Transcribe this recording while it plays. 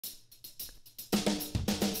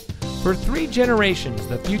For 3 generations,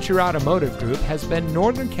 the Future Automotive Group has been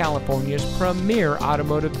Northern California's premier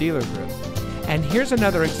automotive dealer group. And here's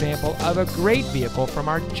another example of a great vehicle from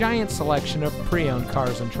our giant selection of pre-owned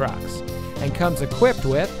cars and trucks. And comes equipped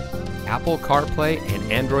with Apple CarPlay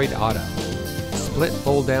and Android Auto, split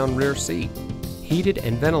fold-down rear seat, heated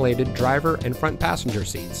and ventilated driver and front passenger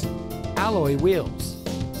seats, alloy wheels,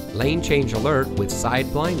 lane change alert with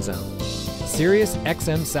side blind zone, Sirius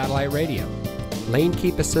XM satellite radio, lane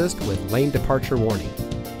keep assist with lane departure warning,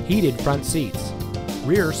 heated front seats,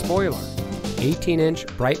 rear spoiler, 18-inch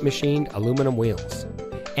bright machined aluminum wheels,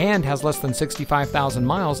 and has less than 65,000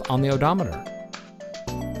 miles on the odometer.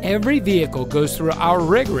 Every vehicle goes through our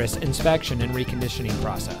rigorous inspection and reconditioning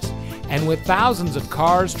process. And with thousands of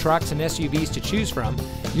cars, trucks, and SUVs to choose from,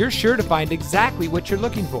 you're sure to find exactly what you're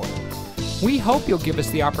looking for. We hope you'll give us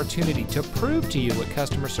the opportunity to prove to you what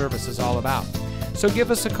customer service is all about. So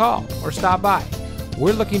give us a call or stop by.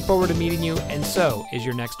 We're looking forward to meeting you, and so is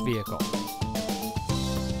your next vehicle.